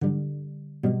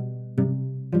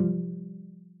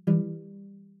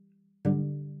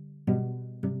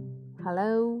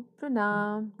Hello,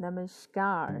 Pranam,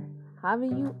 Namaskar. How are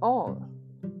you all?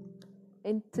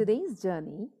 In today's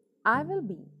journey, I will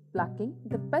be plucking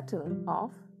the petal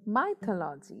of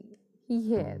mythology.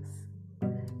 Yes,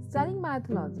 studying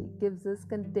mythology gives us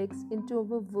context into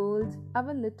our world,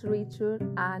 our literature,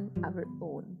 and our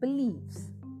own beliefs.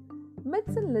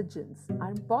 Myths and legends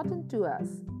are important to us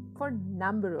for a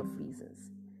number of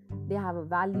reasons. They have a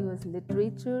value as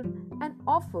literature and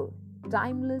offer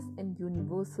timeless and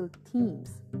universal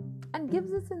themes and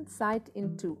gives us insight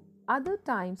into other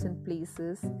times and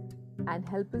places and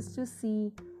help us to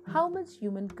see how much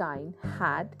humankind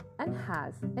had and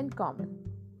has in common.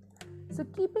 So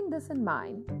keeping this in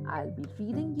mind, I'll be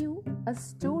reading you a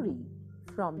story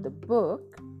from the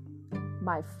book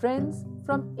My Friends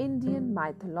from Indian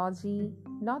Mythology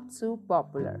Not So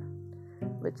Popular,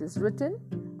 which is written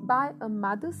by a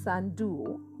mother-son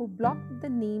duo who blocked the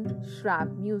name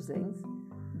Shrab Musings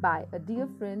by a dear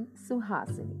friend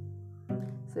Suhasini.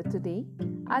 So today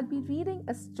I'll be reading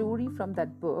a story from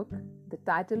that book, the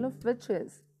title of which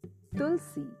is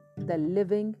Tulasi, the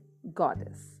Living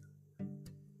Goddess.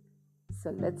 So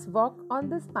let's walk on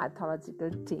this mythological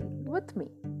tale with me.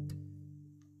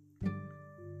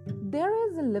 There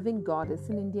is a living goddess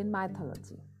in Indian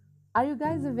mythology. Are you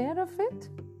guys aware of it?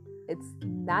 It's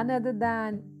none other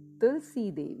than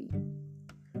Tulasi Devi.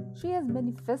 She has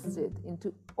manifested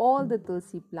into all the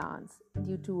Tulsi plants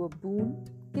due to a boon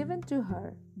given to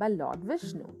her by Lord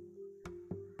Vishnu.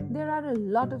 There are a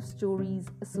lot of stories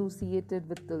associated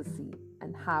with Tulsi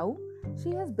and how she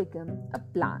has become a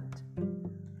plant.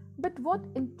 But what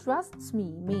interests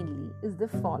me mainly is the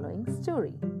following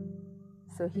story.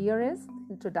 So here is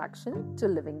introduction to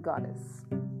Living Goddess.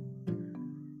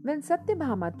 When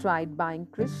Satyabhama tried buying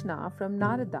Krishna from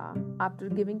Narada after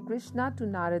giving Krishna to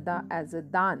Narada as a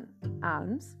dan,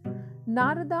 alms,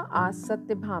 Narada asked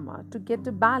Satyabhama to get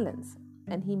a balance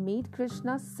and he made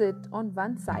Krishna sit on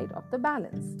one side of the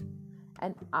balance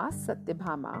and asked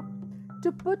Satyabhama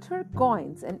to put her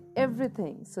coins and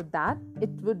everything so that it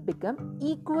would become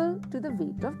equal to the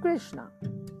weight of Krishna.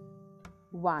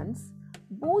 Once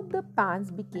both the pans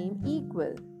became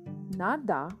equal,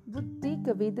 Narada would take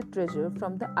away the treasure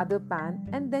from the other pan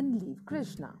and then leave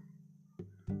Krishna.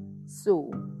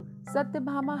 So,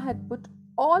 Satyabhama had put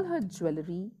all her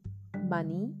jewelry,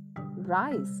 money,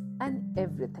 rice, and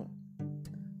everything.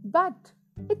 But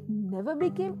it never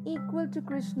became equal to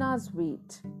Krishna's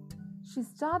weight. She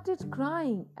started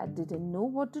crying and didn't know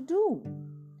what to do.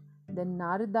 Then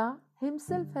Narada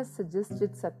himself has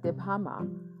suggested Satyabhama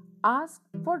ask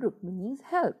for Rukmini's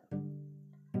help.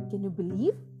 Can you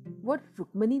believe what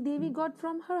Rukmini Devi got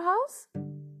from her house?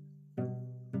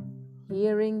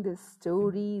 Hearing this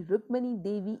story, Rukmini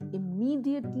Devi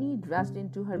immediately rushed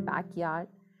into her backyard,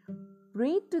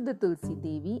 prayed to the Tulsi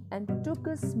Devi and took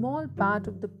a small part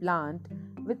of the plant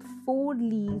with 4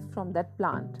 leaves from that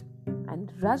plant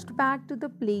and rushed back to the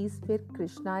place where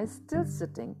Krishna is still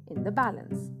sitting in the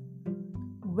balance.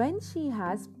 When she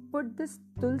has put this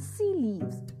Tulsi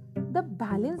leaves, the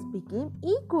balance became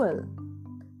equal.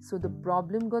 So the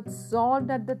problem got solved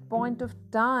at that point of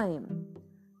time.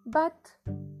 But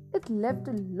it left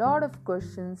a lot of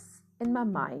questions in my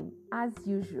mind as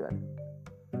usual.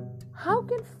 How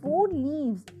can 4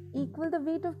 leaves equal the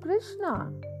weight of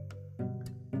Krishna?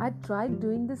 I tried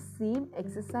doing the same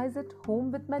exercise at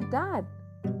home with my dad,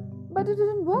 but it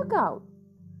didn't work out.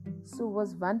 So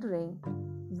was wondering,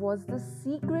 what's the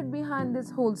secret behind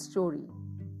this whole story?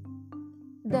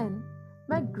 Then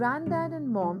my granddad and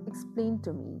mom explained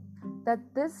to me that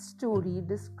this story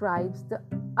describes the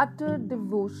utter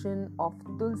devotion of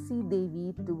Tulsi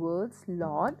Devi towards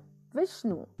Lord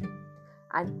Vishnu.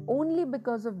 And only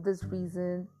because of this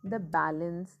reason, the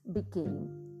balance became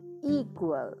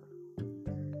equal.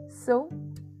 So,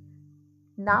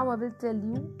 now I will tell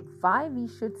you why we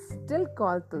should still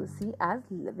call Tulsi as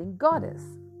living goddess.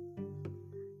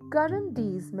 Current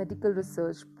days medical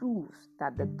research proves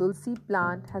that the Tulsi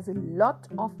plant has a lot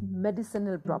of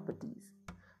medicinal properties.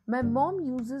 My mom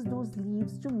uses those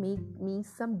leaves to make me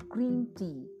some green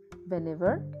tea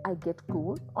whenever I get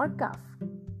cold or cough.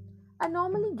 I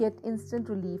normally get instant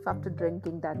relief after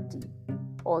drinking that tea.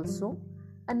 Also,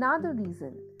 another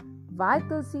reason why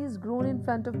Tulsi is grown in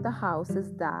front of the house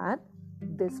is that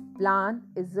this plant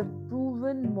is a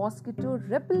proven mosquito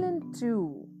repellent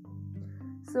too.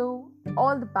 So,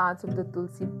 all the parts of the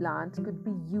Tulsi plant could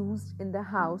be used in the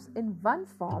house in one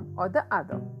form or the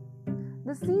other.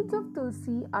 The seeds of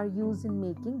Tulsi are used in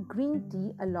making green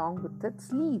tea along with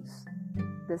its leaves.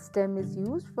 The stem is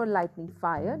used for lighting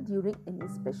fire during any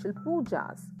special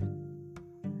pujas.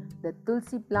 The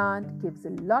Tulsi plant gives a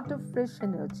lot of fresh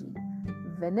energy,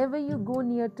 whenever you go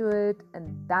near to it,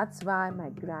 and that's why my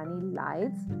granny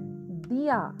lights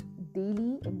diya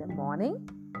daily in the morning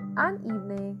and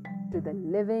evening to the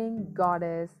living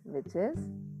goddess, which is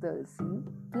Tulsi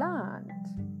plant.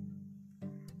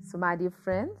 So, my dear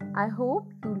friends, I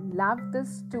hope you loved this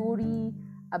story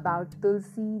about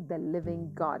Tulsi, the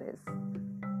living goddess.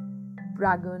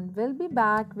 Pragun will be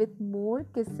back with more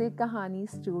Kisse Kahani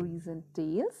stories and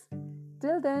tales.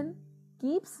 Till then,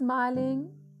 keep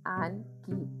smiling and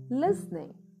keep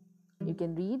listening. You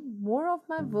can read more of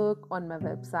my work on my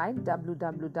website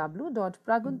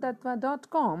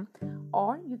www.praguntatva.com,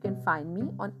 or you can find me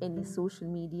on any social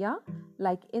media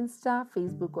like Insta,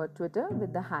 Facebook or Twitter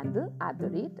with the handle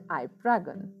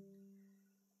 @ipragun.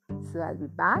 So I'll be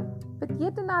back with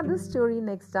yet another story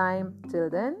next time. Till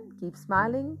then, keep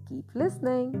smiling, keep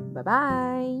listening.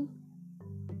 Bye-bye.